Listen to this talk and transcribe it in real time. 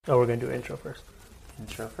Oh, we're going to do intro first.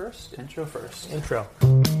 Intro first? Intro first. Intro.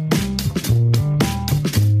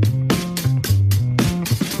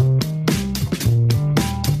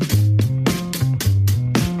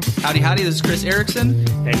 Howdy, howdy. This is Chris Erickson.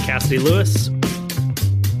 And Cassidy Lewis.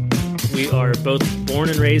 We are both born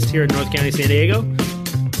and raised here in North County, San Diego.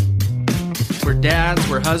 We're dads,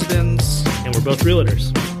 we're husbands. And we're both realtors.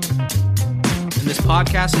 And this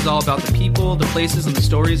podcast is all about the people, the places, and the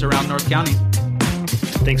stories around North County.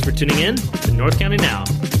 Thanks for tuning in to North County Now.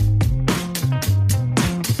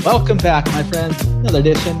 Welcome back, my friends. Another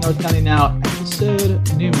edition, North County Now,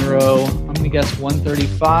 episode numero, I'm going to guess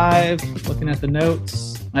 135. Looking at the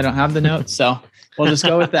notes. I don't have the notes, so we'll just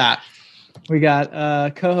go with that. We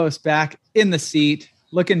got co-host back in the seat,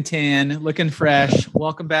 looking tan, looking fresh.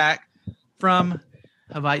 Welcome back from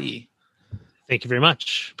Hawaii. Thank you very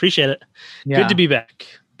much. Appreciate it. Yeah. Good to be back.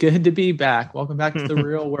 Good to be back. Welcome back to the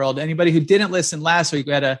real world. Anybody who didn't listen last week,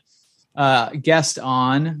 we had a guest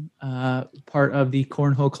on, part of the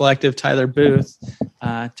Cornhole Collective, Tyler Booth,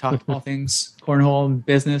 talked all things cornhole and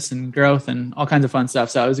business and growth and all kinds of fun stuff.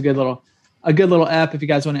 So it was a good little ep. If you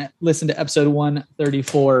guys want to listen to episode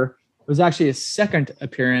 134, it was actually his second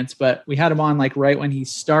appearance, but we had him on like right when he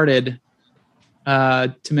started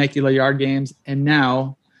Temecula Yard Games, and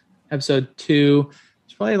now episode 2.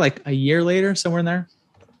 It's probably like a year later, somewhere in there.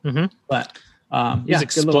 Mm-hmm. But he's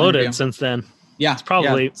exploded since then. Yeah, it's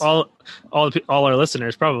probably all our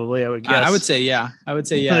listeners. Probably, I would guess. I would say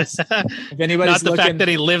yes. If anybody's not the fact that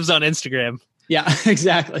he lives on Instagram. Yeah,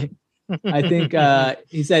 exactly. I think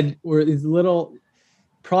he said he's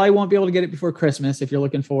probably won't be able to get it before Christmas if you're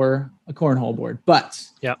looking for a cornhole board. But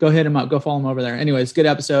Go hit him up. Go follow him over there. Anyways, good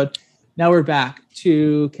episode. Now we're back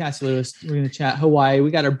to Cassie Lewis. We're going to chat Hawaii. We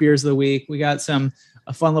got our beers of the week. We got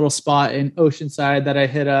a fun little spot in Oceanside that I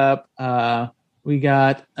hit up. We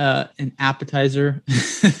got an appetizer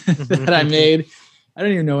that I made. I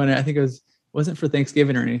don't even know when I think it wasn't for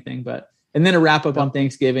Thanksgiving or anything, and then a wrap up on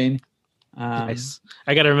Thanksgiving. Nice.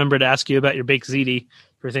 I got to remember to ask you about your baked ziti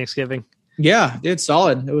for Thanksgiving. Yeah, it's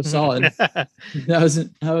solid. It was solid. that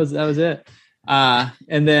was it.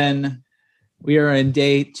 And then we are in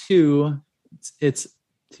day 2. It's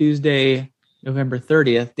Tuesday, November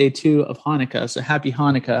 30th, day 2 of Hanukkah. So happy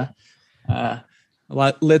Hanukkah.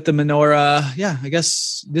 Lit the menorah. Yeah, I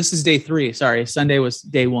guess this is day 3. Sorry, Sunday was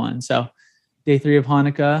day 1. So day 3 of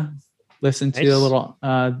Hanukkah. Listen to a little,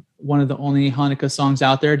 one of the only Hanukkah songs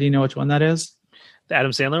out there. Do you know which one that is? The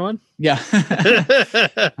Adam Sandler one? Yeah.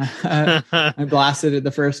 I blasted it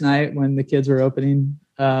the first night when the kids were opening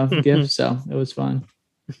gifts. So it was fun.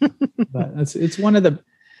 But it's one of the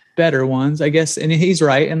better ones, I guess. And he's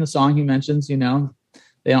right in the song he mentions, they don't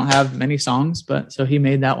have many songs, but so he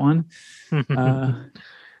made that one. Yeah.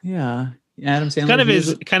 Adam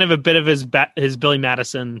Sandler. Kind of a bit of his Billy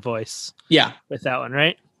Madison voice. Yeah. With that one,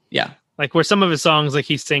 right? Yeah. Like where some of his songs, like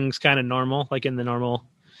he sings kind of normal, like in the normal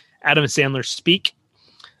Adam Sandler speak.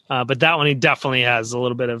 But that one, he definitely has a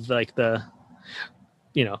little bit of like the,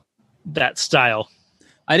 that style.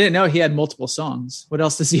 I didn't know he had multiple songs. What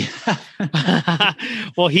else does he have?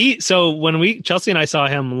 Well, so when Chelsea and I saw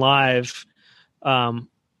him live,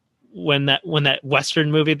 when that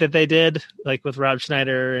Western movie that they did, like with Rob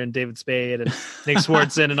Schneider and David Spade and Nick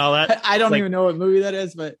Swartzen and all that. I don't even know what movie that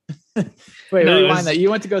is, but wait, rewind that. You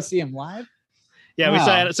went to go see him live? Yeah, wow. We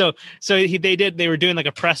saw it. So they were doing like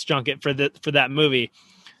a press junket for that movie.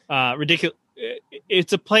 Ridiculous.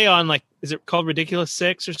 It's a play on like, is it called Ridiculous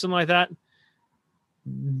 6 or something like that?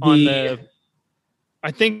 I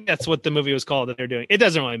think that's what the movie was called that they're doing. It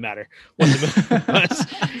doesn't really matter what the movie was.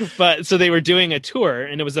 But so they were doing a tour,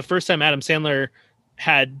 and it was the first time Adam Sandler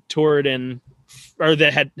had toured or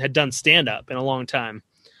that had done stand-up in a long time.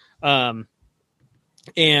 And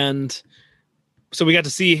so we got to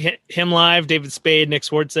see him live, David Spade, Nick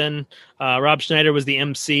Swartzen, Rob Schneider was the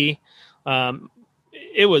MC.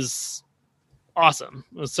 It was awesome.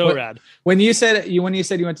 It was so rad. When you said you went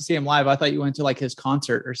to see him live, I thought you went to like his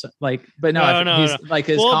concert or something. Like, but no, he's like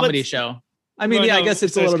his comedy show. I mean, I guess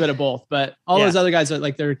it's a little bit of both. But all those other guys are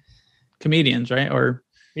like they're comedians, right? Or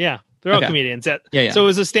they're all comedians. Yeah. So it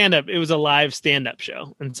was a stand-up. It was a live stand-up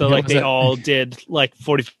show, and so like they all did like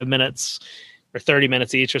 45 minutes or 30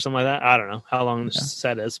 minutes each or something like that. I don't know how long the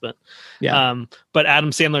set is, but but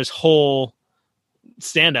Adam Sandler's whole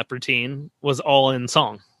stand-up routine was all in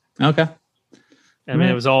song. Okay. I mean,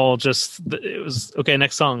 it was all okay,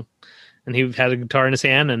 next song. And he had a guitar in his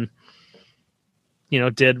hand and,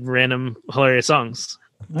 did random hilarious songs.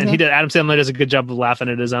 Okay. And Adam Sandler does a good job of laughing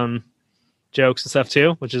at his own jokes and stuff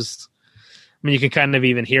too, which is, I mean, you can kind of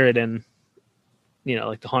even hear it in,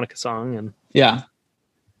 like the Hanukkah song. And yeah.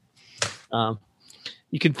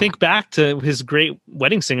 you can think back to his great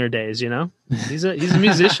wedding singer days. You know, he's a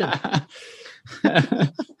musician.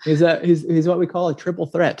 he's what we call a triple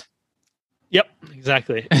threat. Yep,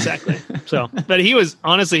 exactly. So, but he was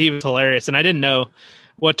hilarious, and I didn't know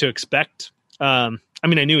what to expect. I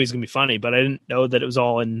mean, I knew he was gonna be funny, but I didn't know that it was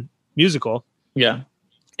all in musical. Yeah, and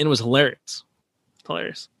it was hilarious.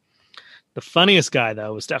 The funniest guy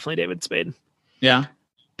though was definitely David Spade. Yeah,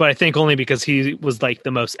 but I think only because he was like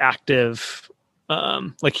the most active.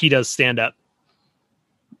 Like he does stand up,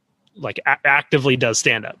 like actively does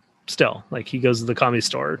stand up still. Like he goes to the Comedy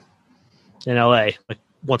Store in LA like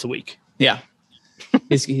once a week. Yeah,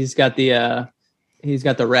 he's got the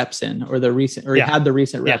reps in, or the recent, or he had the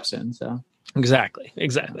recent reps in. So exactly.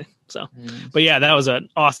 So, but yeah, that was an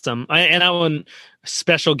awesome. And I won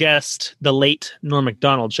special guest. The late Norm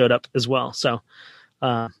Macdonald showed up as well. So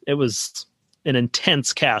it was an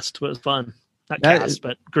intense cast. But it was fun. Not cast,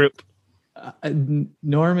 but group.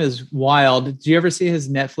 Norm is wild. Did you ever see his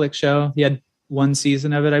Netflix show? He had one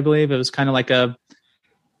season of it, I believe. It was kind of like a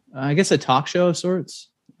talk show of sorts.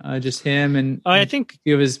 Just him and I think a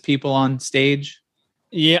few of his people on stage.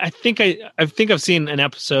 Yeah, I think I've seen an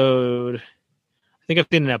episode.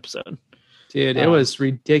 Dude, it was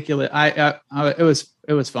ridiculous. It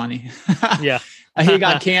was funny. Yeah. He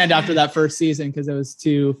got canned after that first season because it was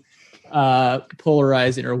too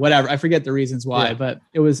polarizing or whatever. I forget the reasons why, but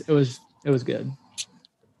it was good.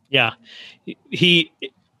 Yeah.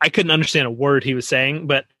 I couldn't understand a word he was saying,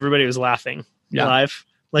 but everybody was laughing live.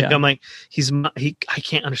 Like I'm like, I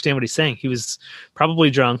can't understand what he's saying. He was probably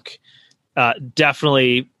drunk,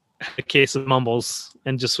 definitely had a case of mumbles,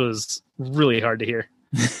 and just was really hard to hear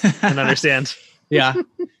and understand. Yeah.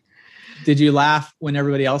 Did you laugh when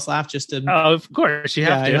everybody else laughed? Just to? Oh, of course you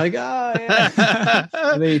have to. You're like, oh yeah.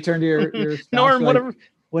 And then you turn to your spouse, Norm, whatever. Like,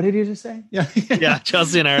 what did you just say? Yeah. Yeah.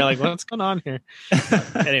 Chelsea and I are like, what's going on here?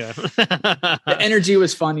 Anyway, the energy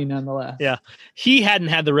was funny nonetheless. Yeah. He hadn't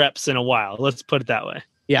had the reps in a while. Let's put it that way.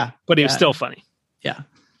 Yeah. But he was still funny. Yeah.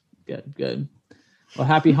 Good. Well,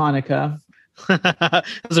 happy Hanukkah. That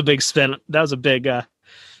was a big spin. That was a big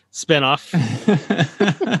spin-off.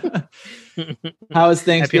 How was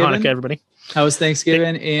Thanksgiving? Happy Hanukkah, everybody. How was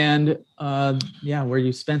Thanksgiving and where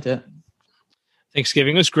you spent it?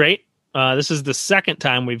 Thanksgiving was great. This is the second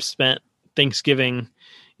time we've spent Thanksgiving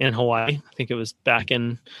in Hawaii. I think it was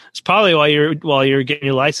it's probably while you're getting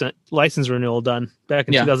your license renewal done back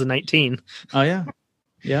in 2019. Oh yeah.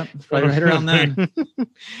 Yeah. It's probably right around then.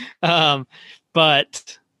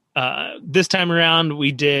 But this time around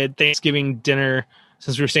we did Thanksgiving dinner.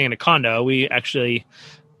 Since we were staying in a condo, we actually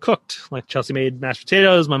cooked. Like Chelsea made mashed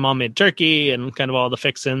potatoes, my mom made turkey, and kind of all the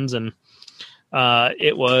fixins, and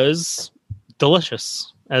it was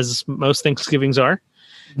delicious, as most Thanksgivings are.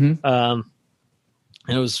 Mm-hmm. And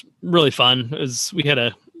it was really fun. We had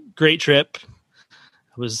a great trip.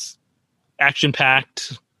 It was action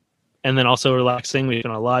packed, and then also relaxing. We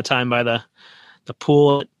spent a lot of time by the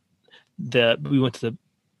pool. We went to the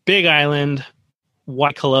Big Island,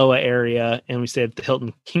 Waikoloa area, and we stayed at the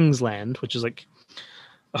Hilton Kingsland, which is like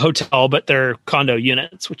a hotel, but they're condo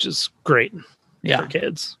units, which is great for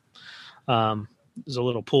kids. There's a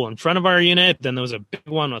little pool in front of our unit. Then there was a big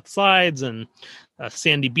one with slides and a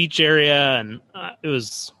sandy beach area, and it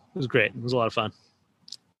was great. It was a lot of fun.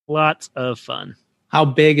 Lots of fun. How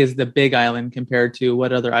big is the Big Island compared to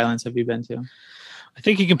what other islands have you been to? I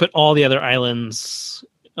think you can put all the other islands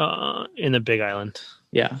in the Big Island.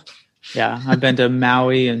 Yeah. I've been to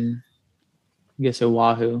Maui and I guess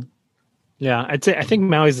Oahu. Yeah, I think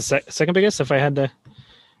Maui's the second biggest, if I had to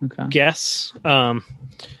guess. But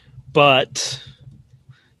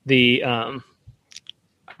the I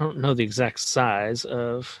don't know the exact size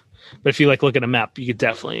of, but if you look at a map, you could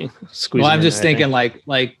definitely squeeze. Well, I'm just thinking like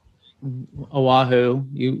Oahu.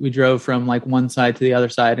 We drove from like one side to the other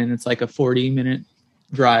side, and it's like a 40-minute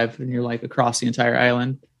drive, and you're like across the entire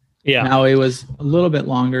island. Yeah, Maui was a little bit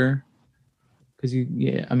longer because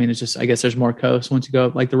it's just, I guess there's more coast once you go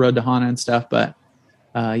up, like the road to Hana and stuff. But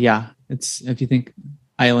it's, if you think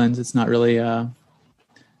islands, it's not really that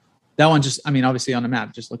one. Just, obviously on a map,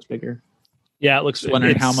 it just looks bigger. Yeah, it looks. Just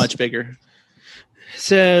wondering how much bigger. It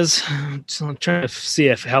says, so I'm trying to see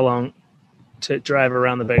how long to drive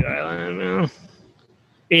around the Big Island.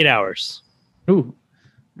 8 hours. Ooh,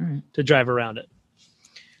 all right. To drive around it.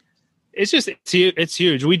 It's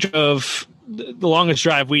huge. We drove, the longest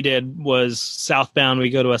drive we did was southbound. We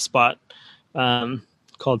go to a spot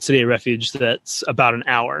called City of Refuge that's about an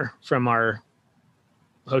hour from our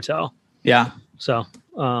hotel. Yeah. So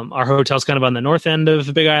our hotel's kind of on the north end of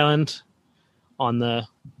the Big Island, on the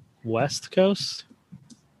west coast.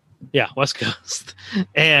 Yeah, west coast.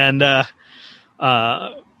 And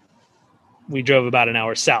we drove about an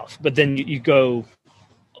hour south, but then you go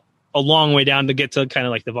a long way down to get to kind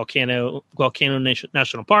of like the Volcano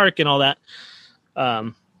National Park and all that.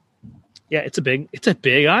 It's a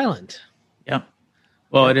big island. Yep.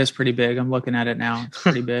 Well, it is pretty big. I'm looking at it now. It's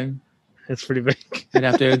pretty big. It's pretty big. I'd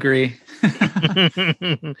have to agree.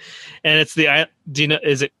 And it's do you know,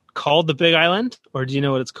 is it called the Big Island, or do you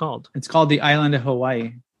know what it's called? It's called the island of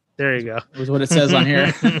Hawaii. There you go. Is what it says on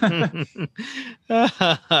here.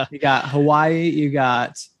 You got Hawaii, you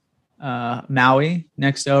got Maui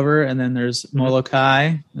next over, and then there's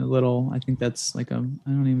Molokai, I think that's like I don't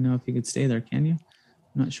even know if you could stay there, can you?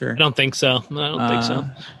 I'm not sure. I don't think so.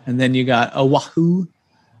 And then you got Oahu,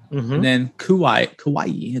 mm-hmm. and then Kauai.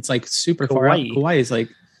 It's like super far out. Kauai is like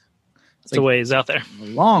it's a ways out there. A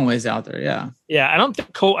long ways out there, yeah. Yeah, I don't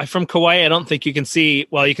think from Kauai, I don't think you can see.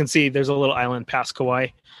 Well, you can see there's a little island past Kauai.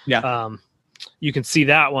 Yeah. You can see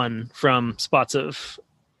that one from spots of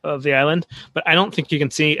the island, but I don't think you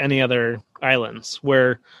can see any other islands.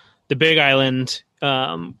 Where the Big Island,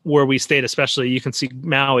 where we stayed, especially, you can see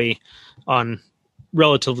Maui on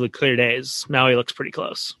relatively clear days. Maui looks pretty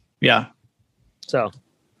close. Yeah. So,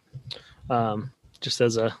 just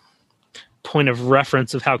as a point of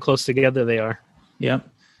reference of how close together they are. Yep.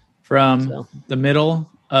 From the middle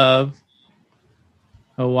of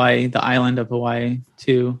Hawaii, the island of Hawaii,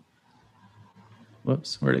 to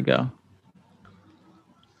where'd it go?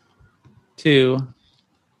 To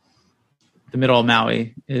the middle of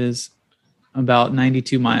Maui is about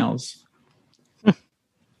 92 miles.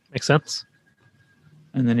 Makes sense.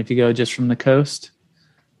 And then if you go just from the coast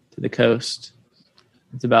to the coast,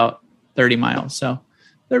 it's about 30 miles. So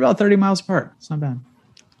they're about 30 miles apart. It's not bad.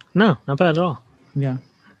 No, not bad at all. Yeah.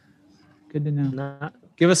 Good to know.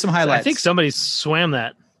 Give us some highlights. I think somebody swam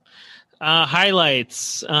that.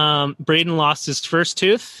 Highlights. Braden lost his first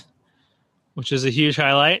tooth, which is a huge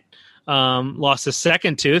highlight. Lost his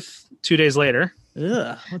second tooth 2 days later.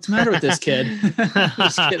 Ugh, what's the matter with this kid?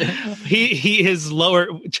 Just kidding. His lower,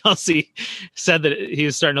 Chelsea said that he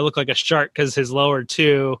was starting to look like a shark because his lower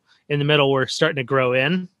two in the middle were starting to grow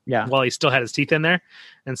in while he still had his teeth in there.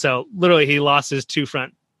 And so literally he lost his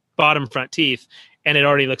bottom front teeth, and it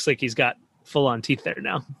already looks like he's got full on teeth there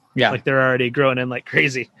now. Yeah. Like they're already growing in like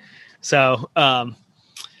crazy. So,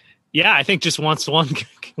 I think just once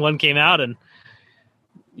one came out, and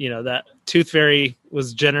that tooth fairy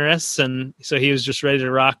was generous, and so he was just ready to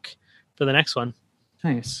rock for the next one.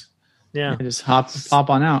 Nice. Yeah. Just pop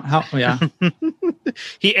on out.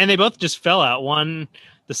 And they both just fell out.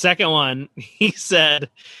 The second one, he said,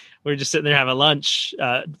 we were just sitting there having lunch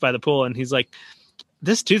by the pool, and he's like,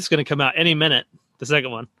 this tooth's going to come out any minute. The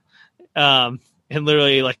second one. And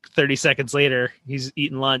literally like 30 seconds later, he's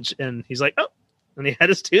eating lunch, and he's like, oh, and he had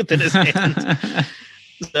his tooth in his hand.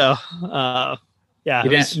 So,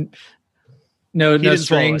 no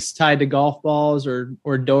strings tied to golf balls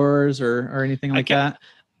or doors or anything like that.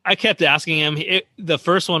 I kept asking him. The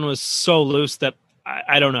first one was so loose that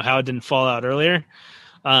I don't know how it didn't fall out earlier.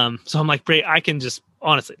 So I'm like, Bray, I can just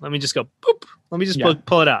honestly, let me just go poop. Let me just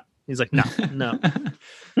pull it out. He's like, no.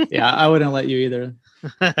 Yeah, I wouldn't let you either.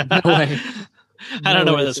 No way. I don't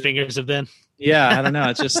know where those fingers have been. Yeah, I don't know.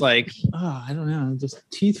 It's just like, I don't know. Just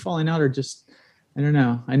teeth falling out, or just, I don't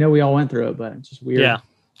know. I know we all went through it, but it's just weird. Yeah.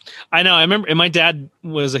 I know. I remember, and my dad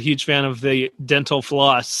was a huge fan of the dental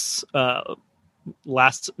floss, not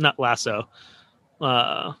lasso.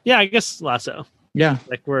 I guess lasso. Yeah.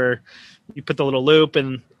 Like where you put the little loop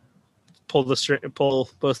and pull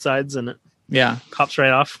both sides, and it pops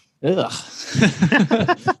right off. Ugh.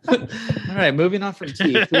 All right, moving on from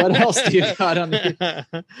teeth. What else do you got on the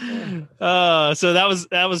so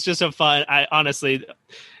that was just a fun.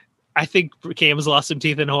 I think Cam's lost some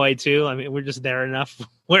teeth in Hawaii too. I mean, we're just there enough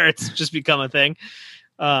where it's just become a thing.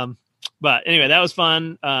 But anyway, that was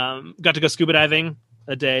fun. Got to go scuba diving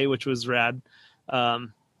a day, which was rad.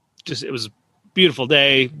 It was a beautiful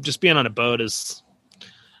day. Just being on a boat is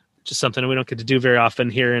just something we don't get to do very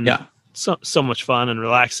often here. And so much fun and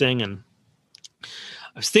relaxing. And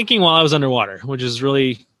I was thinking while I was underwater, which is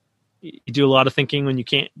really, you do a lot of thinking when you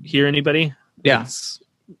can't hear anybody. Yeah. It's,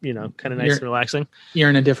 kind of nice and relaxing. You're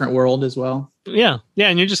in a different world as well. Yeah. Yeah.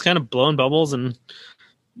 And you're just kind of blowing bubbles and,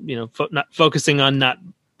 not focusing on not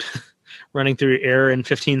running through air in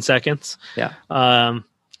 15 seconds. Yeah.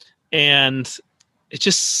 And it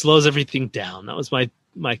just slows everything down. That was my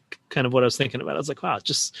kind of what I was thinking about. I was like, wow,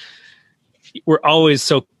 we're always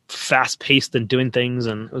so fast paced and doing things.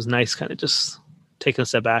 And it was nice kind of just taking a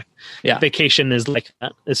step back. Yeah. Vacation is like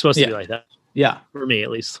that. It's supposed to be like that. Yeah. For me,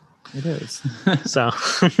 at least. It is. So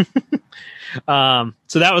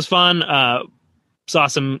that was fun. Saw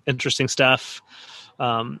some interesting stuff.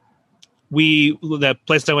 That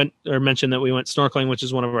place I went or mentioned that we went snorkeling, which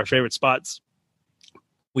is one of our favorite spots.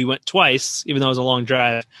 We went twice, even though it was a long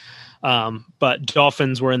drive. But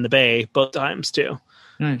dolphins were in the bay both times too.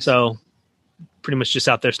 Nice. So pretty much just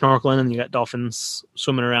out there snorkeling, and you got dolphins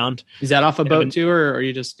swimming around. Is that off a boat too, or are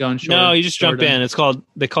you just going short? No, you just jump in.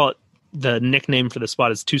 They call it, the nickname for the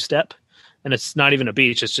spot is Two Step, and it's not even a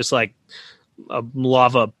beach. It's just like a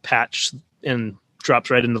lava patch and drops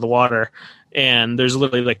right into the water. And there's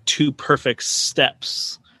literally like 2 perfect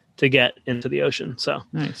steps to get into the ocean. So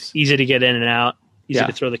nice. Easy to get in and out. Easy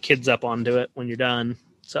to throw the kids up onto it when you're done.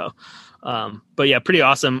 So, but yeah, pretty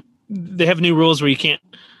awesome. They have new rules where you can't,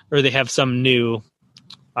 or they have some new,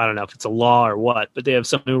 I don't know if it's a law or what, but they have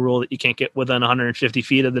some new rule that you can't get within 150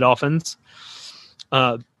 feet of the dolphins.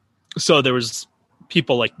 So there was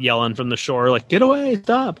people like yelling from the shore, like, get away,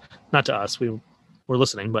 stop. Not to us. We were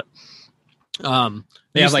listening, but,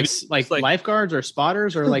 they have like lifeguards or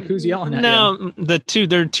spotters, or like who's yelling at you? No,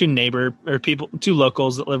 they're two neighbor or people, 2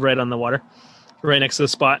 locals that live right on the water, right next to the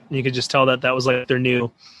spot. And you could just tell that was like their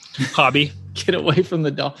new hobby. Get away from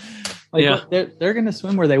the dolphin. Like, they're going to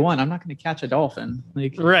swim where they want. I'm not going to catch a dolphin.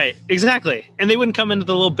 Like, right, exactly. And they wouldn't come into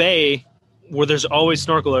the little bay where there's always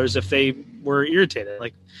snorkelers if they were irritated.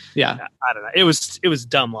 Like, yeah, I don't know. It was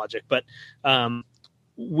dumb logic, but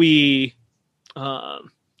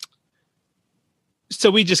so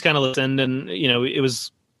we just kind of listened, and it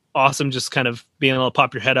was awesome just kind of being able to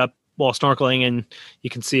pop your head up while snorkeling, and you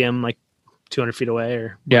can see them like 200 feet away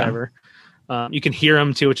or whatever. You can hear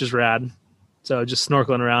them too, which is rad. So just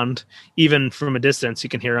snorkeling around, even from a distance, you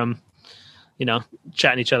can hear them,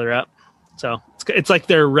 chatting each other up. So it's like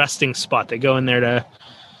their resting spot. They go in there to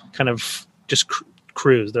kind of just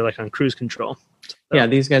cruise. They're like on cruise control. So, yeah,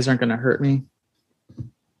 these guys aren't going to hurt me.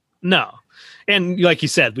 No. And like you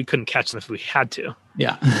said, we couldn't catch them if we had to.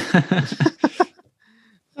 Yeah.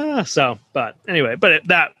 But anyway,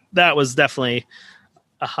 that was definitely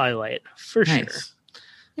a highlight for sure.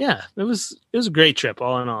 Yeah, it was a great trip.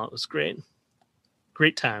 All in all, it was great.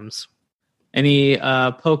 Great times. Any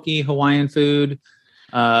pokey Hawaiian food,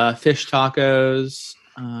 fish tacos,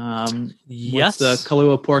 yes, the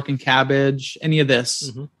Kahlua pork and cabbage, any of this?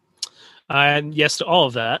 Mm-hmm. Yes to all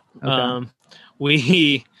of that. Okay.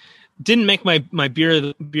 We didn't make my beer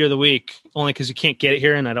of the week only because you can't get it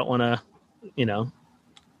here, and I don't want to,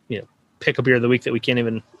 pick a beer of the week that we can't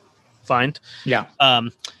even find. Yeah.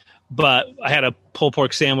 But I had a pulled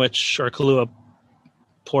pork sandwich or Kahlua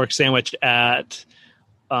pork sandwich at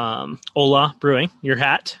Ola Brewing, your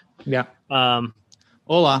hat. Yeah.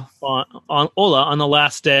 Ola on Ola on the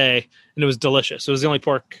last day, and it was delicious. It was the only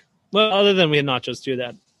pork. Well, other than we had nachos too,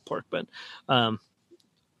 that pork, but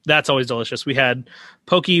that's always delicious. We had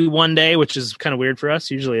poke one day, which is kind of weird for us.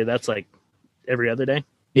 Usually that's like every other day.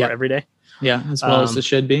 Yeah. Or every day. Yeah. As well as it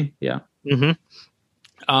should be. Yeah. Mm-hmm.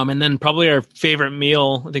 And then probably our favorite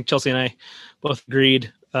meal, I think Chelsea and I both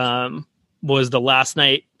agreed, was the last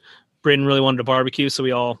night. Braden really wanted to barbecue, so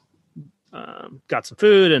we all got some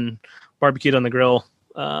food and barbecued on the grill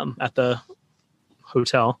at the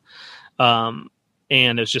hotel. And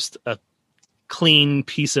it was just a clean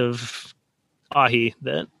piece of ahi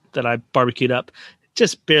that I barbecued up.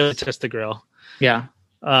 Just barely touched the grill. Yeah.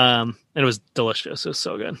 And it was delicious. It was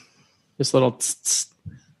so good. Just little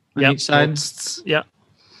on each side. Yep.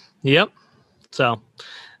 Yep. So,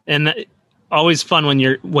 and always fun when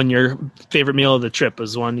your favorite meal of the trip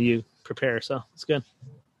is one you prepare. So it's good.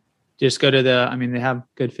 Just go to they have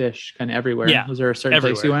good fish kind of everywhere. Yeah. Was there a certain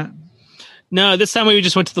place you went? No, this time we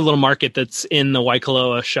just went to the little market that's in the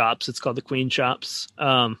Waikoloa shops. It's called the Queen Shops.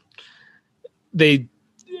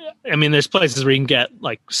 There's places where you can get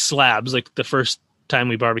like slabs. Like the first time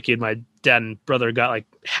we barbecued, my dad and brother got like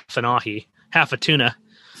half an ahi, half a tuna.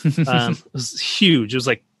 It was huge.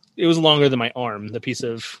 It was longer than my arm, the piece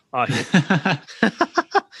of ahi.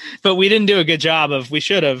 But we didn't do a good job we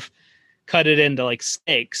should have cut it into like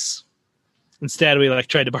steaks. Instead, we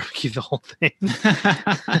tried to barbecue the whole thing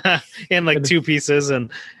in like 2 pieces,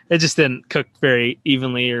 and it just didn't cook very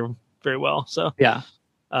evenly or very well. So yeah.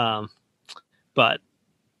 But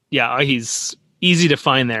yeah, he's easy to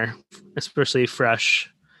find there, especially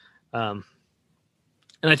fresh. And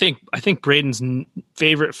I think Braden's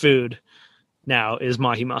favorite food now is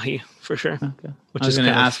mahi mahi for sure. Okay. Which I was going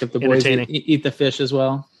to ask if the boys eat the fish as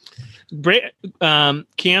well.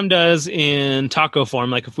 Cam does in taco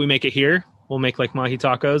form. Like if we make it here, we'll make like mahi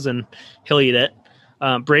tacos and he'll eat it.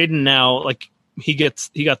 Braden now, we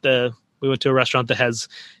went to a restaurant that has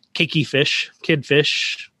keiki fish, kid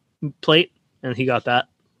fish plate, and he got that,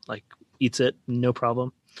 eats it, no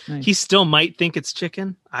problem. Nice. He still might think it's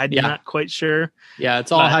chicken. I'm not quite sure. Yeah,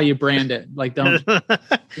 it's all how you brand it. Like, don't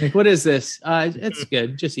like, what is this? It's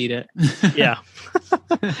good. Just eat it. Yeah.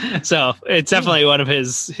 So it's definitely one of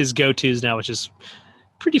his go-tos now, which is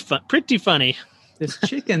pretty funny. This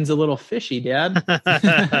chicken's a little fishy, Dad.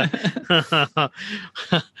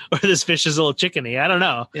 Or this fish is a little chickeny. I don't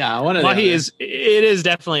know. Yeah, it is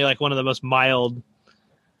definitely like one of the most mild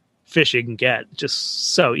fish you can get.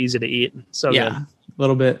 Just so easy to eat. So good. A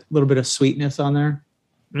little bit of sweetness on there.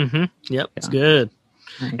 Mm-hmm. Yep, it's good.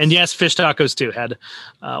 Nice. And yes, fish tacos too. Had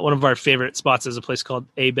one of our favorite spots is a place called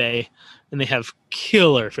A-Bay, and they have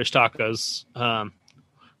killer fish tacos. Kind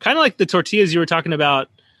of like the tortillas you were talking about.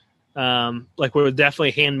 Like we're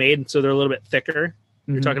definitely handmade, so they're a little bit thicker.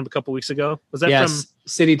 You were talking a couple weeks ago. Was that from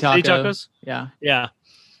City Tacos? Yeah.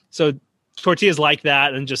 So tortillas like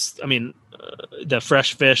that, and just the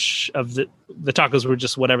fresh fish of the tacos were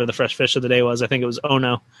just whatever the fresh fish of the day was. I think it was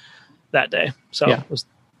Ono that day, so it was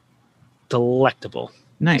delectable.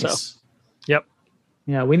 Nice. So, yep.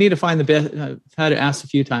 Yeah, we need to find the best. I've had to ask a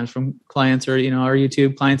few times from clients or our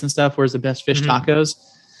YouTube clients and stuff. Where's the best fish tacos?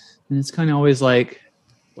 And it's kind of always like,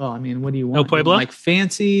 well, I mean, what do you want? El Pueblo? Like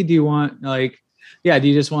fancy? Do you want do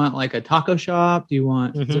you just want like a taco shop? Do you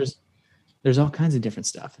want? There's all kinds of different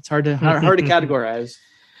stuff. It's hard to categorize.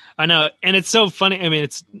 I know, and it's so funny. I mean,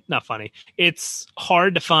 it's not funny. It's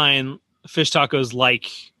hard to find fish tacos like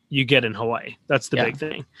you get in Hawaii. That's the big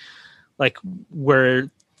thing. Like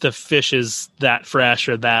where the fish is that fresh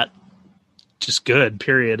or that just good.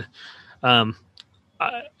 Period. I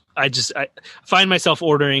find myself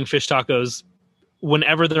ordering fish tacos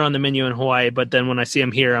whenever they're on the menu in Hawaii, but then when I see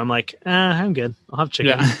them here, I'm like, I'm good. I'll have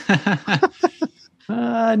chicken.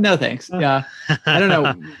 Yeah. No, thanks. Yeah. I don't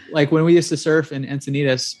know. Like when we used to surf in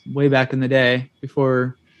Encinitas way back in the day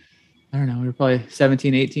before, I don't know, we were probably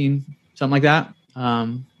 17, 18, something like that.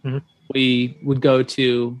 We would go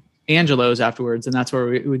to Angelo's afterwards, and that's where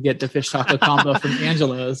we would get the fish taco combo from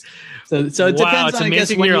Angelo's. So it depends on, I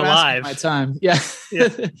guess, when you're alive. My time. Yeah.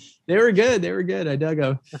 They were good. I dug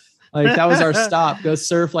them. Like that was our stop. Go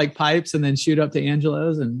surf like pipes and then shoot up to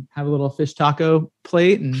Angelo's and have a little fish taco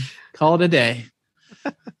plate and call it a day.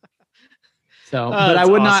 So, but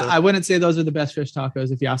I wouldn't say those are the best fish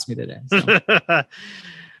tacos if you ask me today. So.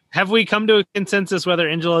 Have we come to a consensus whether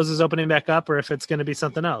Angelo's is opening back up or if it's going to be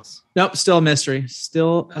something else? Nope. Still a mystery.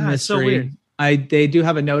 Still a mystery. So weird. They do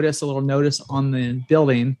have a little notice on the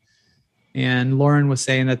building. And Lauren was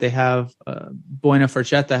saying that they have Buena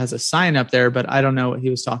Forchetta has a sign up there, but I don't know what he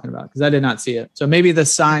was talking about because I did not see it. So maybe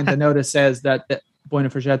the notice says that Buena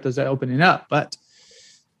Forchetta is opening up, but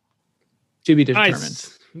to be determined.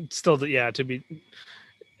 Still, to be,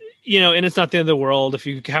 and it's not the end of the world if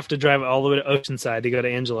you have to drive all the way to Oceanside to go to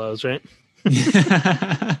Angelo's, right?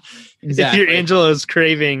 Exactly. If your Angelo's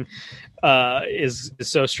craving is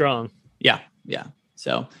so strong. Yeah.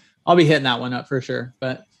 So I'll be hitting that one up for sure,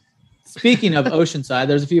 but. Speaking of Oceanside,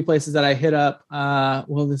 there's a few places that I hit up.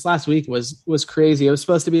 This last week was crazy. It was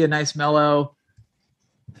supposed to be a nice mellow.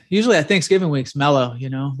 Usually at Thanksgiving week's mellow,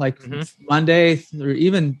 like Monday or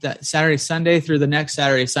even that Saturday, Sunday through the next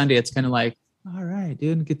Saturday, Sunday. It's kind of like, all right,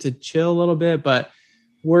 dude, get to chill a little bit, but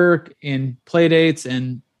work and play dates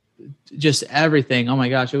and just everything. Oh my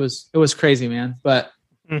gosh, it was crazy, man. But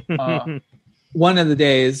one of the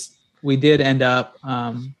days we did end up,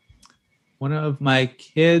 one of my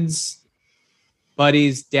kids'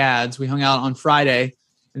 buddies' dads, we hung out on Friday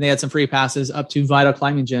and they had some free passes up to Vital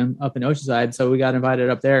Climbing Gym up in Oceanside. So we got invited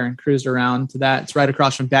up there and cruised around to that. It's right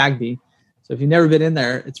across from Bagby. So if you've never been in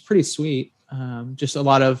there, it's pretty sweet. Just a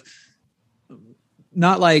lot of,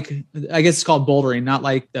 not like, I guess it's called bouldering, not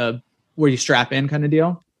like where you strap in kind of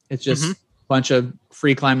deal. It's just a bunch of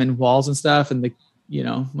free climbing walls and stuff. And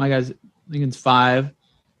my guy's, I think it's 5.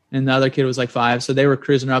 And the other kid was like 5. So they were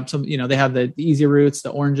cruising up. Some, they have the easy routes, the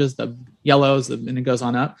oranges, the yellows, and it goes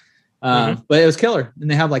on up. But it was killer.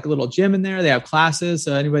 And they have like a little gym in there. They have classes.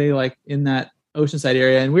 So anybody like in that Oceanside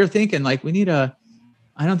area. And we were thinking like, I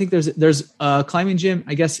don't think there's a climbing gym,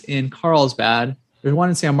 I guess in Carlsbad. There's one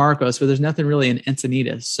in San Marcos, but there's nothing really in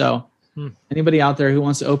Encinitas. So anybody out there who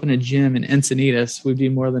wants to open a gym in Encinitas, we'd be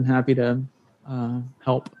more than happy to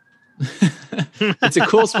help. It's a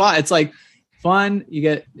cool spot. It's like, fun. You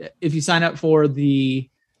get, if you sign up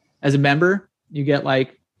as a member, you get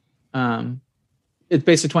like, it's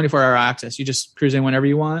basically 24-hour access. You just cruise in whenever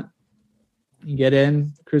you want. You get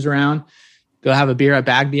in, cruise around, go have a beer at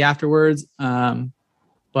Bagby afterwards.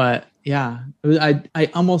 But yeah,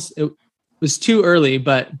 it was too early,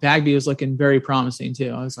 but Bagby was looking very promising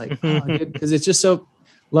too. I was like, because it's just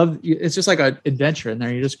it's just like an adventure in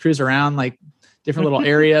there. You just cruise around like different little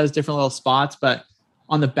areas, different little spots, but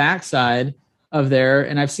on the backside of there,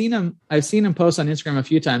 and I've seen him post on Instagram a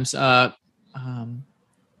few times.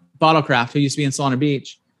 Bottlecraft, who used to be in Solana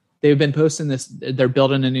Beach, they've been posting this. They're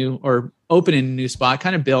building opening a new spot,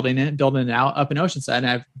 kind of building it out up in Oceanside. And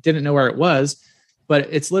I didn't know where it was, but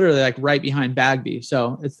it's literally like right behind Bagby.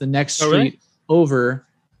 So it's the next street over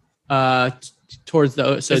towards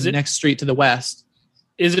the next street to the west.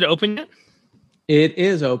 Is it open yet? It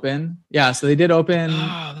is open. Yeah. So they did open.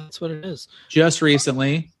 Oh, that's what it is. Just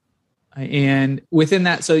recently. And within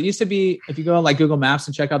that, so it used to be, if you go on like Google Maps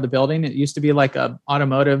and check out the building, it used to be like a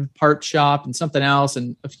automotive part shop and something else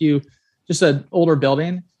and just an older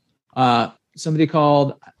building. Somebody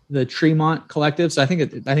called the Tremont Collective. So I think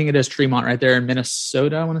it is Tremont right there in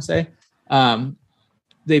Minnesota, I want to say.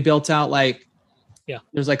 They built out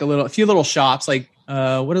there's like a few little shops. Like, what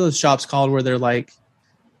are those shops called where they're like,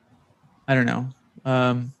 I don't know.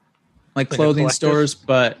 Like clothing stores,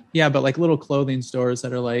 but like little clothing stores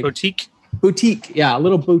that are like boutique. Yeah.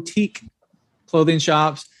 Little boutique clothing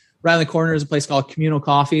shops. Right in the corner is a place called Communal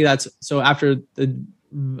Coffee. So after the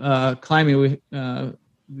climbing, the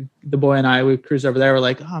boy and I, we cruised over there. We're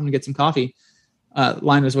like, I'm going to get some coffee.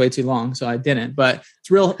 Line was way too long, so I didn't, but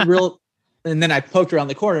it's real. And then I poked around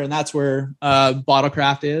the corner and that's where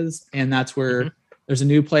Bottlecraft is. And that's where there's a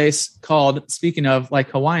new place called, speaking of like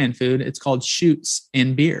Hawaiian food, it's called Shoots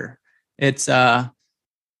and Beer. It's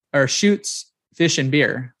or Shoots Fish and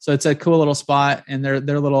Beer. So it's a cool little spot, and their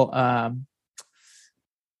little kind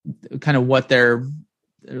of what their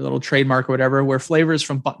little trademark or whatever, where flavors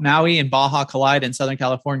from Maui and Baja collide in Southern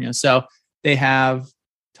California. So they have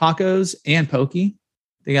tacos and poke.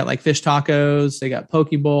 They got like fish tacos. They got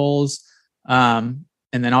poke bowls, and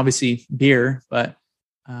then obviously beer. But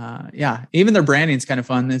even their branding is kind of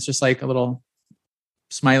fun. It's just like a little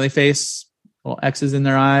smiley face, little X's in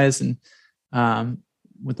their eyes, and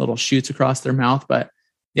with little shoots across their mouth. But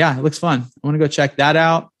yeah, it looks fun. I want to go check that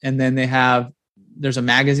out. And then there's a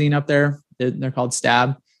magazine up there. They're called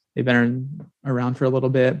Stab. They've been around for a little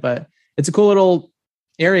bit, but it's a cool little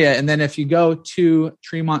area. And then if you go to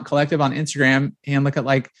Tremont Collective on Instagram and look at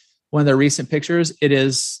like one of their recent pictures, it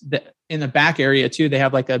is in the back area too. They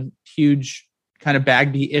have like a huge kind of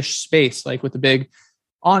Bagby-ish space, like with the big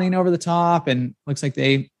awning over the top, and looks like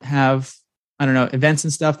they have, I don't know, events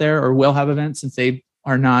and stuff there, or will have events since they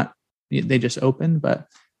just opened. But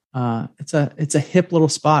it's a hip little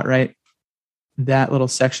spot, right? That little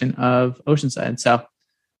section of Oceanside. So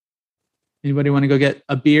anybody want to go get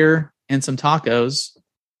a beer and some tacos,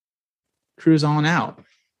 cruise on out.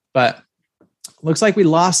 But looks like we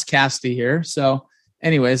lost Cassidy here. So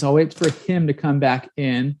anyways, I'll wait for him to come back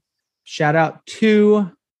in. Shout out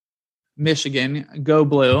to Michigan, go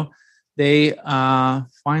Blue. They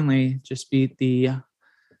finally just beat the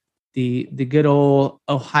good old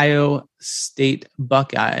Ohio State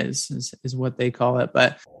Buckeyes is what they call it.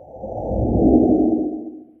 But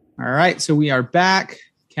all right, so we are back.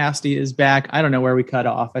 Cassidy is back. I don't know where we cut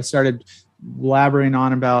off. I started blabbering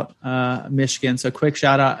on about Michigan. So quick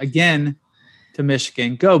shout out again to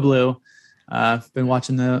Michigan. Go Blue. I've been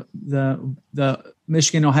watching the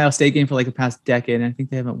Michigan Ohio State game for like the past decade, and I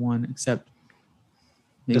think they haven't won except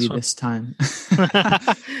maybe this time.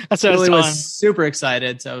 That's what really was super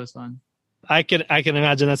excited, so it was fun. I can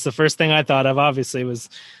imagine that's the first thing I thought of. Obviously, was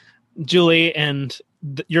Julie and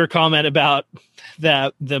your comment about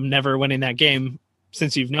them never winning that game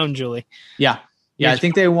since you've known Julie. Yeah. I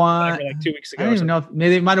think they won like 2 weeks ago. I don't even know if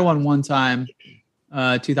maybe they might have won one time,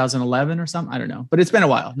 2011 or something. I don't know, but it's been a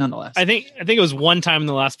while nonetheless. I think it was one time in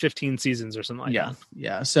the last 15 seasons or something like that.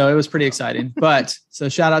 Yeah. So it was pretty exciting. But so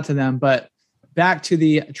shout out to them. But back to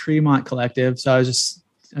the Tremont Collective. So I was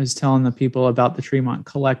telling the people about the Tremont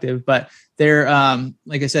Collective, but they're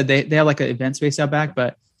like I said, they have like an event space out back,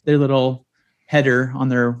 but their little header on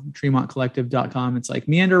their TremontCollective.com. It's like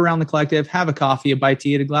meander around the collective, have a coffee, a bite to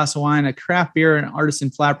eat, a glass of wine, a craft beer, an artisan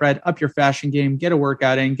flatbread, up your fashion game, get a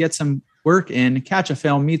workout in, get some work in, catch a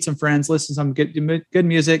film, meet some friends, listen to some good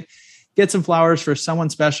music, get some flowers for someone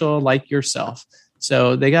special like yourself.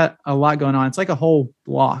 So they got a lot going on. It's like a whole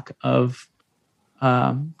block of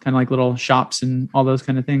kind of like little shops and all those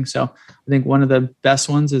kind of things. So I think one of the best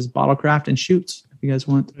ones is Bottlecraft and Shoots, if you guys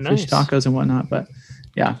want fish tacos and whatnot. But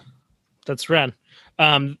yeah. That's rad.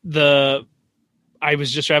 I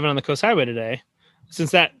was just driving on the Coast Highway today.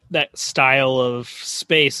 Since that style of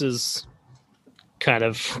space is kind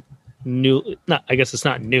of new, I guess it's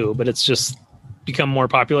not new, but it's just become more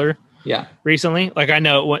popular. Yeah. Recently, like I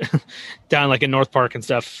know it went down like in North Park and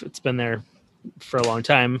stuff. It's been there for a long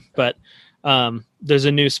time, but there's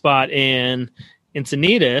a new spot in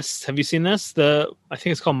Encinitas. Have you seen this? I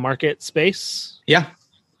think it's called Market Space. Yeah.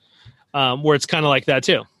 where it's kind of like that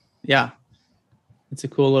too. Yeah. It's a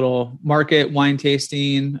cool little market, wine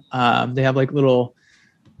tasting. They have like little,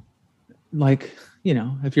 like, you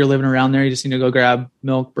know, if you're living around there, you just need to go grab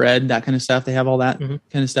milk, bread, that kind of stuff. They have all that kind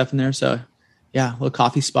of stuff in there. So yeah, a little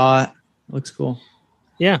coffee spot. It looks cool.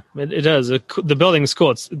 Yeah, it does. The building is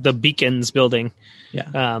cool. It's the Beacons building.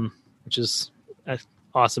 Yeah. Which is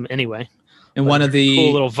awesome anyway. And one of the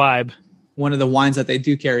cool little vibe. One of the wines that they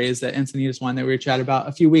do carry is the Encinitas wine that we were chatting about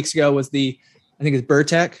a few weeks ago was I think it's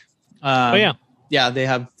Burtek. Yeah, they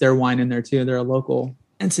have their wine in there too. They're a local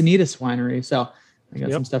Encinitas winery. So I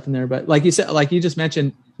got some stuff in there. But like you said, like you just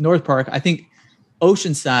mentioned, North Park, I think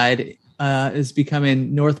Oceanside is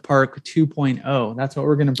becoming North Park 2.0. That's what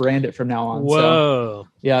we're going to brand it from now on. Whoa. So,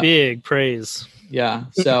 yeah. Big praise. Yeah.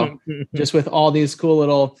 So just with all these cool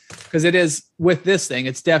little, because it is with this thing,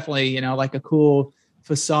 it's definitely, you know, like a cool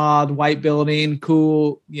facade, white building,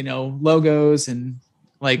 cool, you know, logos, and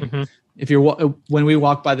like if you're when we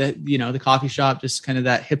walk by the, you know, the coffee shop, just kind of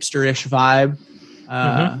that hipster-ish vibe,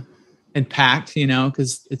 and packed, you know,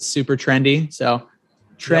 because it's super trendy. So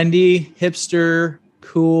trendy, hipster,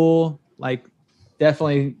 cool, like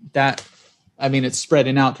definitely that. I mean, it's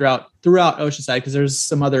spreading out throughout Oceanside because there's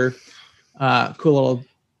some other cool little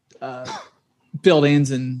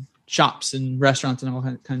buildings and shops and restaurants and all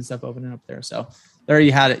kind of stuff opening up there. So there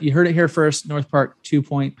you had it. You heard it here first. North Park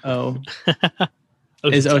 2.0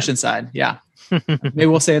 is Oceanside. Yeah. Maybe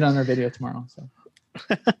we'll say it on our video tomorrow. So,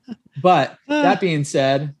 but that being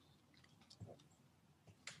said,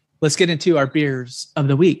 let's get into our beers of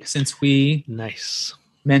the week, since we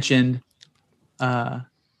mentioned Bottlecraft.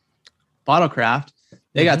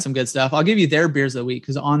 They got some good stuff. I'll give you their beers of the week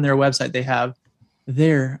because on their website they have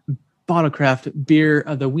their Bottlecraft beer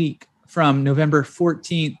of the week from November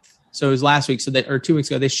 14th. So it was last week, or 2 weeks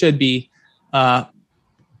ago. They should be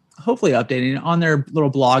hopefully updating on their little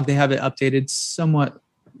blog. They have it updated somewhat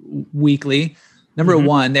weekly. Number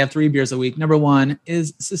one, they have 3 beers a week. Number one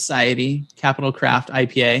is Society Capital Craft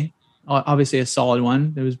IPA. Obviously a solid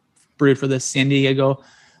one. It was brewed for the San Diego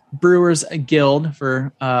Brewers Guild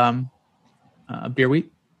for beer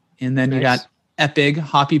week. And then you got Epic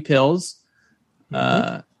Hoppy Pills.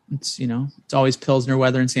 It's, you know, it's always Pilsner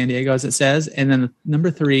weather in San Diego, as it says. And then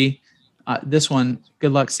number 3, this one,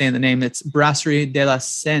 good luck saying the name. It's Brasserie de la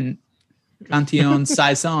Seine, Cantillon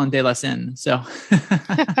Saison de la Seine. So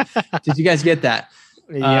did you guys get that?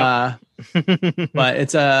 But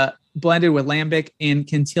it's blended with lambic and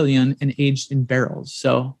Cantillon and aged in barrels.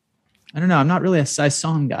 So I don't know. I'm not really a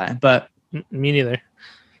Saison guy, but me neither.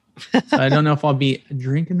 So I don't know if I'll be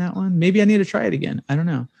drinking that one. Maybe I need to try it again. I don't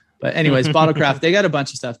know. But anyways, Bottlecraft, they got a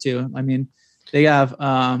bunch of stuff too. I mean, they have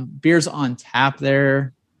beers on tap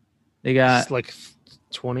there. They got it's like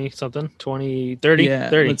 20 something, 20, 30, yeah,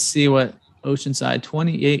 30. Let's see what Oceanside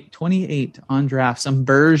 28 on draft. Some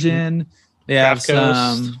Version. They have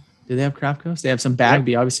some. Do they have Craft Coast? They have some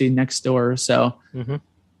Bagby, obviously next door. So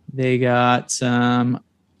they got some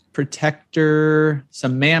Protector,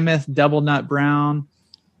 some Mammoth Double Nut Brown.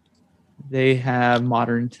 They have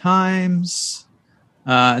Modern Times,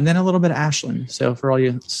 and then a little bit of Ashland. So for all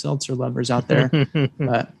you seltzer lovers out there,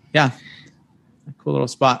 but yeah, a cool little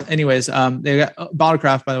spot. Anyways, they got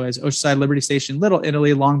Bottlecraft, by the way, is Oceanside, Liberty Station, Little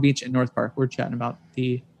Italy, Long Beach, and North Park. We're chatting about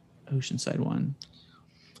the Oceanside one.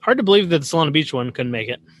 Hard to believe that the Solana Beach one couldn't make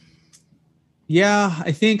it. Yeah,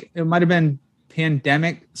 I think it might have been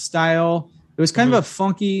pandemic style. It was kind of a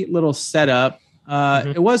funky little setup.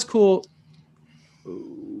 It was cool.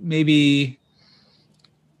 Maybe,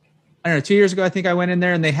 I don't know, 2 years ago, I think I went in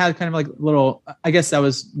there and they had kind of like little, I guess that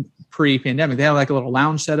was pre-pandemic. They had like a little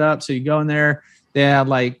lounge set up. So you go in there, they had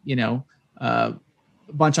like, you know, a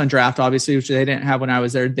bunch on draft, obviously, which they didn't have when I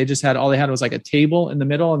was there. They just had, all they had was like a table in the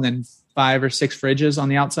middle and then 5 or 6 fridges on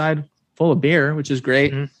the outside full of beer, which is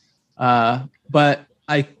great. But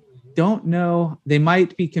I don't know. They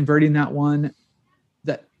might be converting that one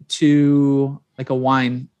to like a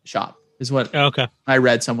wine shop is what I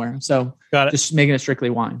read somewhere. So just making it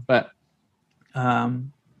strictly wine. But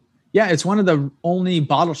yeah, it's one of the only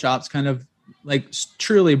bottle shops, kind of like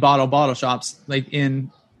truly bottle shops like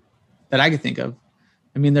that I could think of.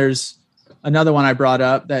 I mean, there's another one I brought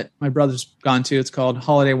up that my brother's gone to. It's called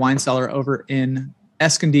Holiday Wine Cellar over in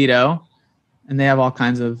Escondido. And they have all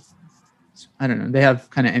kinds of, I don't know, they have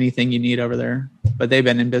kind of anything you need over there, but they've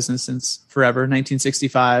been in business since forever,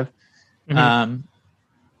 1965.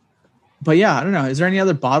 But yeah, I don't know. Is there any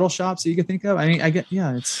other bottle shops that you could think of? I mean,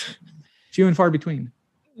 it's few and far between.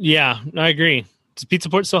 Yeah, I agree. Does Pizza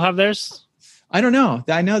Port still have theirs? I don't know.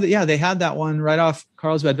 I know that, yeah, they had that one right off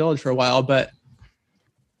Carlsbad Village for a while, but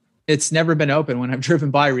it's never been open when I've driven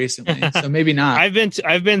by recently. So maybe not. I've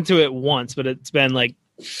been to it once, but it's been like,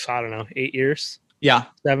 I don't know, 8 years, Yeah.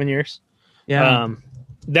 7 years. Yeah.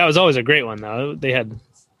 That was always a great one though. They had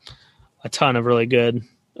a ton of really good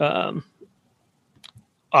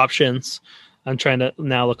options. I'm trying to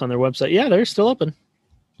now look on their website. Yeah, they're still open.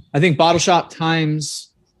 I think Bottle Shop times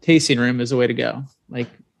tasting room is the way to go. Like,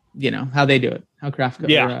 how they do it, how Craft,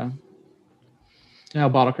 how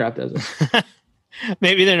Bottle Craft does it.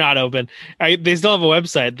 Maybe they're not open. They still have a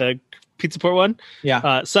website, the Pizza Port one.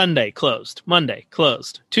 Yeah. Sunday closed, Monday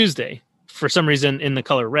closed, Tuesday for some reason in the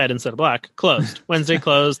color red instead of black closed, Wednesday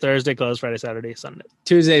closed, Thursday closed, Friday, Saturday, Sunday.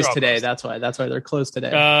 Tuesday's today. Closed. That's why they're closed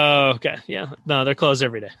today. Oh, okay. Yeah. No, they're closed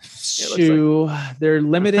every day. They're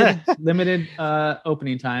limited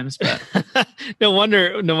opening times. But no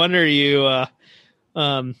wonder you.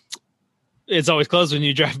 It's always closed when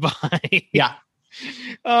you drive by. Yeah.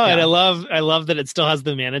 Oh, yeah. And I love that it still has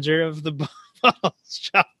the manager of the bottle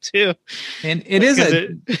shop too. And it is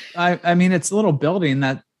I mean, it's a little building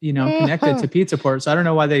that, connected to Pizza Port. So I don't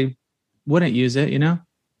know why they wouldn't use it,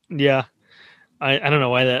 Yeah. I don't know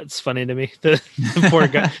why that's funny to me. The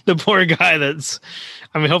poor guy that's,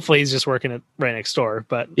 hopefully he's just working it right next door,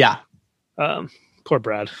 but yeah. Poor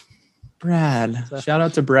Brad. Shout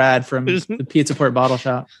out to Brad from the Pizza Port Bottle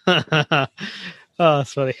Shop. Oh,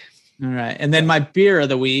 that's funny. All right. And then my beer of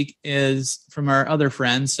the week is from our other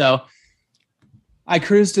friends. So I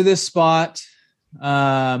cruised to this spot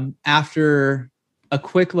after a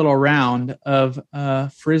quick little round of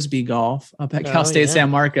Frisbee golf up at Cal State San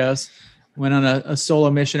Marcos. Went on a solo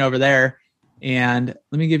mission over there. And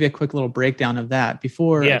let me give you a quick little breakdown of that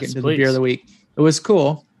before I get into the beer of the week. It was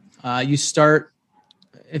cool. You start,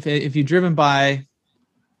 if you've driven by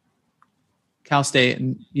Cal State,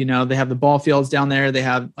 and they have the ball fields down there. They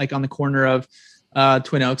have like on the corner of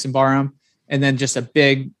Twin Oaks and Barham, and then just a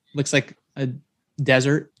big, looks like a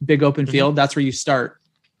desert, big open field. That's where you start.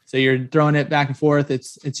 So you're throwing it back and forth.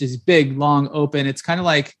 It's just big, long, open. It's kind of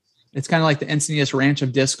like the Encinitas Ranch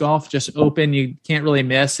of disc golf, just open. You can't really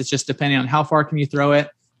miss. It's just depending on how far can you throw it.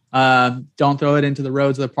 Don't throw it into the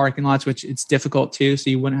roads or the parking lots, which it's difficult too. So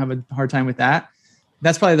you wouldn't have a hard time with that.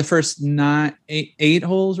 That's probably the first 8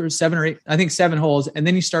 holes or 7 or 8, I think 7 holes. And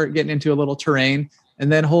then you start getting into a little terrain.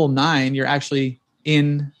 And then hole 9, you're actually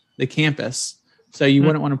in the campus. So you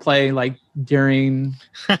wouldn't want to play like during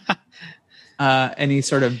any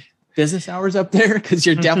sort of business hours up there. Cause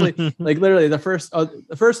you're definitely like literally the first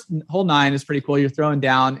hole 9 is pretty cool. You're throwing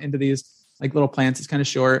down into these like little plants. It's kind of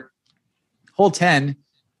short. Hole 10,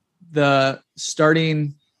 the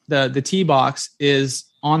tee box is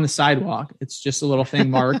on the sidewalk. It's just a little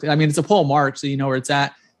thing marked. It's a pole mark, so you know where it's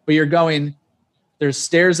at, but there's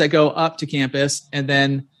stairs that go up to campus. And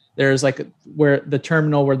then there's like where the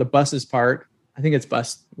terminal where the buses park. I think it's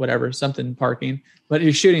bus, whatever, something parking, but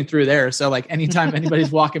you're shooting through there. So like anytime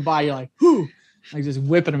anybody's walking by, you're like, whoo, like just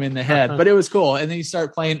whipping them in the head, but it was cool. And then you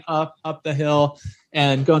start playing up the hill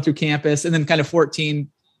and going through campus. And then kind of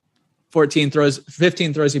 15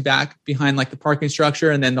 throws you back behind like the parking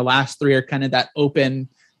structure. And then the last 3 are kind of that open,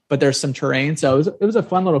 but there's some terrain. So it was a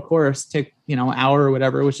fun little course. Take, an hour or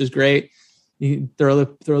whatever, which is great. You throw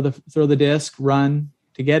the disc, run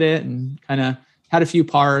to get it, and kind of had a few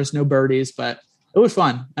pars, no birdies, but it was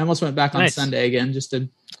fun. I almost went back on Sunday again, just to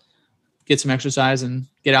get some exercise and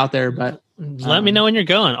get out there. But let me know when you're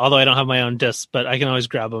going. Although I don't have my own discs, but I can always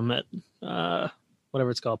grab them at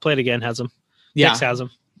whatever it's called. Play It Again has them. Yeah. Dick's has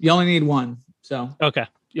them. You only need one. So okay,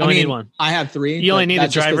 you only need one. I have 3. You only need a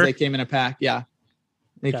driver. They came in a pack. Yeah,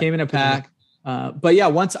 they came in a pack. But yeah,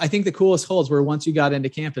 I think the coolest holes were once you got into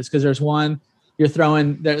campus, because there's one you're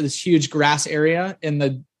throwing. There's this huge grass area, and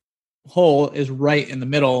the hole is right in the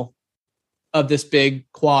middle of this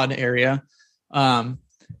big quad area. And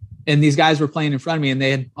these guys were playing in front of me, and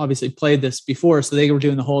they had obviously played this before, so they were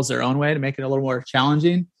doing the holes their own way to make it a little more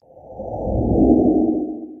challenging.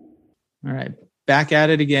 All right. Back at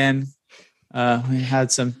it again. We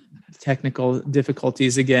had some technical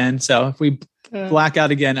difficulties again. So if we black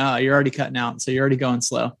out again, you're already cutting out. So you're already going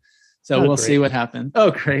slow. So we'll see what happens.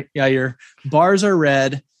 Oh, great. Yeah. Your bars are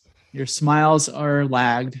red. Your smiles are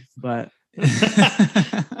lagged, but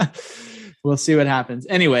we'll see what happens.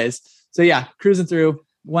 Anyways. So yeah, cruising through.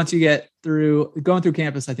 Once you get through, going through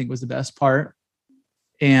campus, I think was the best part.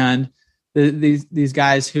 And these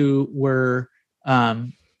guys who were,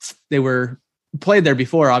 they were played there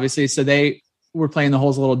before, obviously. So they were playing the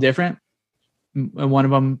holes a little different. And one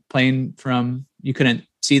of them playing from, you couldn't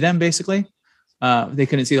see them basically. They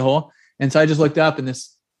couldn't see the hole. And so I just looked up, and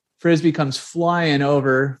this Frisbee comes flying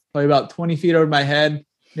over, probably about 20 feet over my head,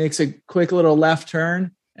 makes a quick little left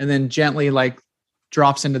turn, and then gently like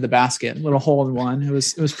drops into the basket, little hole in one. It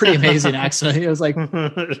was pretty amazing actually. It was like they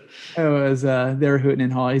were hooting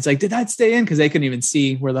and hollering. He's like, did that stay in? Because they couldn't even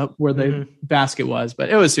see where the basket was, but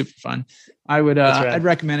it was super fun. I would I'd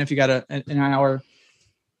recommend if you got an hour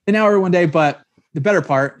one day. But the better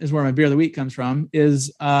part is where my beer of the week comes from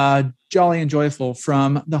is Jolly and Joyful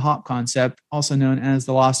from the Hop Concept, also known as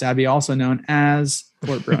the Lost Abbey, also known as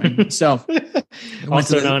Fort Brewing. So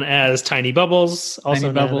also known as Tiny Bubbles.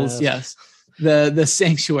 Tiny Bubbles, yes. The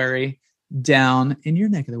sanctuary down in your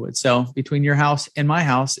neck of the woods. So between your house and my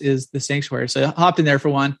house is the sanctuary. So I hopped in there for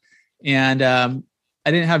one, and I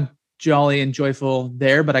didn't have Jolly and Joyful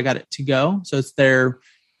there, but I got it to go. So it's there.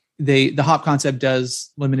 The Hop Concept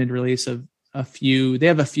does limited release of a few. They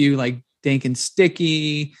have a few like Dank and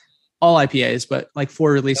Sticky, all IPAs, but like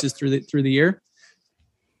 4 releases through the year.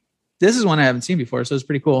 This is one I haven't seen before, so it's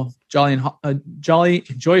pretty cool. Jolly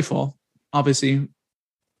and Joyful, obviously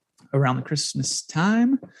around the Christmas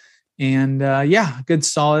time, and good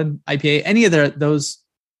solid IPA. Any of those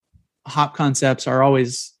Hop Concepts are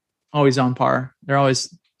always on par. They're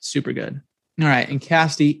always super good. All right, and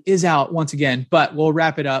Cassidy is out once again, but we'll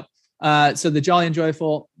wrap it up. So the Jolly and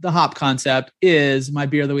Joyful, the Hop Concept is my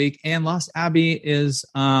beer of the week, and Lost Abbey is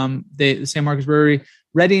the San Marcos Brewery,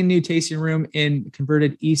 readying a new tasting room in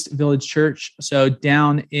converted East Village Church. So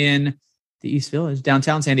down in the East Village,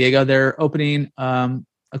 downtown San Diego, they're opening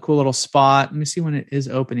a cool little spot. Let me see when it is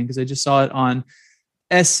opening, because I just saw it on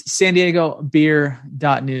San Diego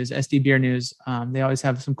Beer.news, SD Beer News. They always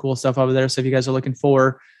have some cool stuff over there. So if you guys are looking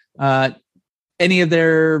for any of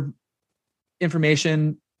their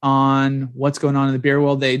information on what's going on in the beer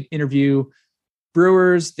world, they interview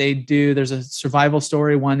brewers. There's a survival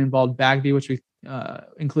story. One involved Bagby, which we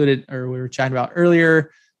included, or we were chatting about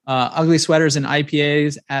earlier. Ugly Sweaters and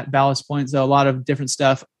IPAs at Ballast Point. So a lot of different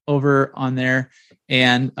stuff over on there.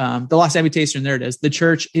 And the Lost Abbey Taster, and there it is. The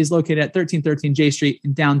church is located at 1313 J Street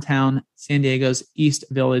in downtown San Diego's East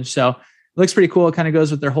Village. So it looks pretty cool. It kind of goes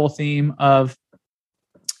with their whole theme of,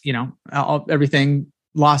 everything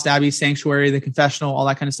Lost Abbey, Sanctuary, the confessional, all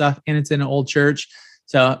that kind of stuff. And it's in an old church.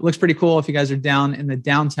 So it looks pretty cool if you guys are down in the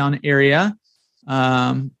downtown area.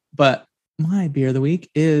 But my beer of the week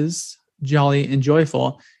is Jolly and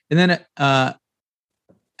Joyful. And then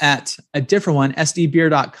at a different one,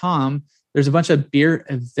 sdbeer.com, there's a bunch of beer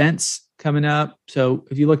events coming up. So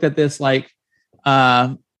if you looked at this, I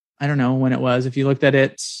don't know when it was, if you looked at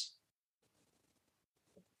it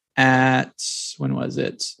when was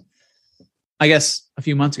it? I guess a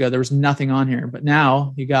few months ago, there was nothing on here, but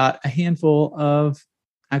now you got a handful of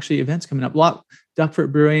actually events coming up.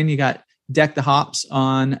 Duckfoot Brewing, you got Deck the Hops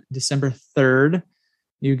on December 3rd.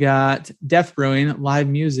 You got Deaf Brewing, live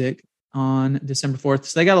music on December 4th.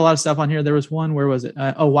 So they got a lot of stuff on here. There was one, where was it?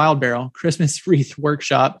 Wild Barrel, Christmas Wreath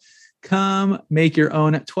Workshop. Come make your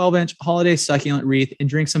own 12-inch holiday succulent wreath and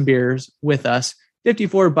drink some beers with us.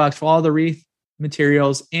 $54 for all the wreath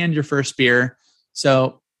materials and your first beer.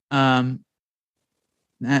 So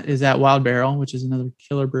that is at Wild Barrel, which is another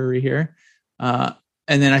killer brewery here. And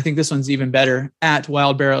then I think this one's even better at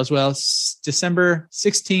Wild Barrel as well. December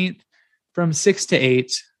 16th from 6 to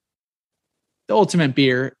 8. The ultimate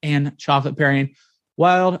beer and chocolate pairing.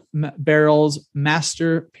 Wild Barrel's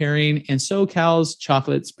master pairing and SoCal's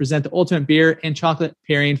chocolates present the ultimate beer and chocolate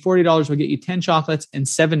pairing. $40 will get you 10 chocolates and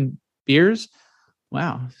 7 beers.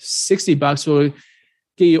 Wow. $60 will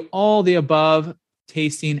get you all the above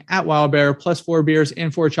tasting at Wild Barrel, plus 4 beers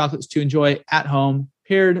and 4 chocolates to enjoy at home,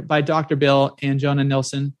 paired by Dr. Bill and Jonah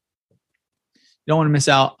Nilsson. You don't want to miss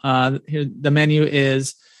out. Here, the menu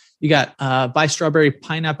is, you got by Strawberry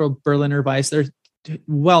Pineapple Berliner Weiss. They're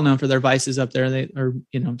well known for their Weisses up there. They are,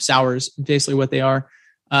 sours, basically what they are.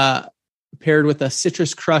 Paired with a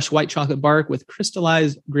Citrus Crush white chocolate bark with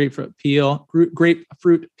crystallized grapefruit peel.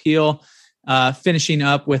 Finishing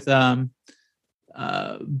up with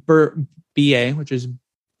BA, which is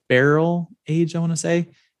barrel aged, I want to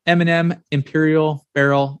say. M&M Imperial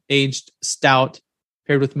Barrel Aged Stout,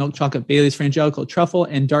 paired with milk chocolate Bailey's Frangelico Truffle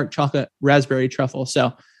and dark chocolate raspberry truffle.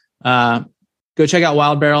 So go check out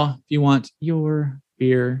Wild Barrel if you want your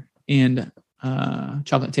beer and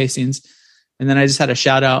chocolate tastings. And then I just had a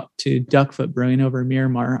shout out to Duckfoot Brewing over in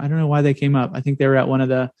Miramar. I don't know why they came up. I think they were at one of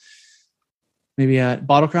the, maybe at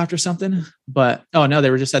Bottlecraft or something. But, oh no, they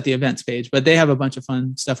were just at the events page. But they have a bunch of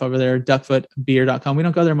fun stuff over there. Duckfootbeer.com. We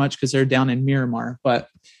don't go there much because they're down in Miramar. But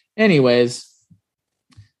anyways,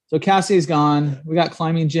 so Cassie's gone. We got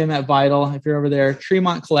Climbing Gym at Vital, if you're over there.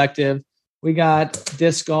 Tremont Collective. We got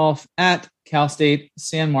disc golf at Cal State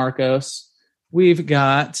San Marcos. We've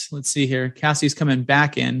got, let's see here, Cassie's coming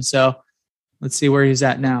back in. So let's see where he's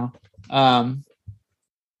at now.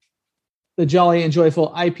 The the Jolly and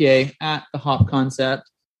Joyful IPA at the Hop Concept.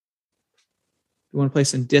 If you want to play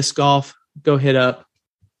some disc golf, go hit up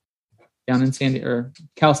down in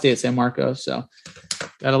Cal State San Marcos. So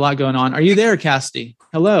got a lot going on. Are you there, Cassidy?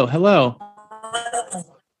 Hello.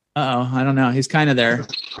 Uh-oh, I don't know. He's kind of there.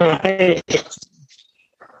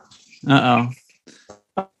 Uh-oh.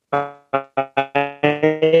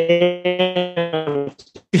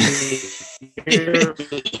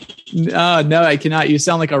 No, I cannot. You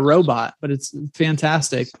sound like a robot, but it's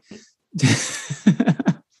fantastic.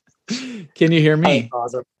 Can you hear me?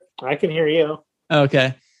 Awesome. I can hear you.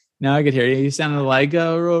 Okay. Now I could hear you. You sounded like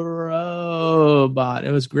a robot.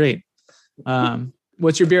 It was great.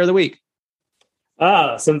 What's your beer of the week?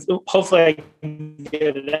 Since hopefully I can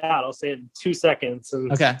get it out, I'll say it in 2 seconds.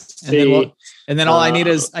 Okay. And then all I need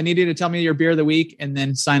you to tell me your beer of the week and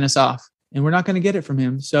then sign us off. And we're not going to get it from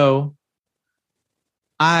him. So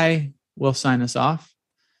I will sign us off.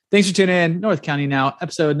 Thanks for tuning in. North County Now,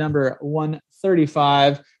 episode number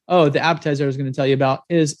 135. Oh, the appetizer I was going to tell you about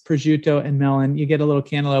is prosciutto and melon. You get a little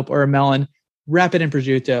cantaloupe or a melon, wrap it in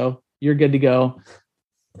prosciutto. You're good to go.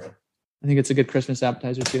 I think it's a good Christmas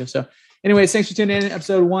appetizer too. So anyways, thanks for tuning in.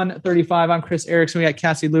 Episode 135. I'm Chris Erickson. We got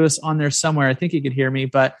Cassie Lewis on there somewhere. I think you could hear me,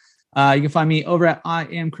 but you can find me over at I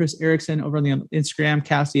am Chris Erickson over on the Instagram.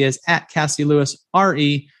 Cassie is at Cassie Lewis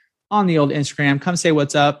RE on the old Instagram. Come say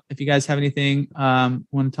what's up. If you guys have anything want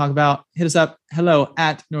to talk about, hit us up. Hello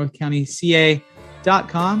at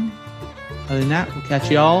northcountyca.com. Other than that, we'll catch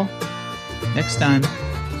you all next time.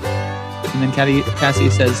 And then Cassie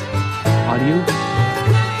says, audio.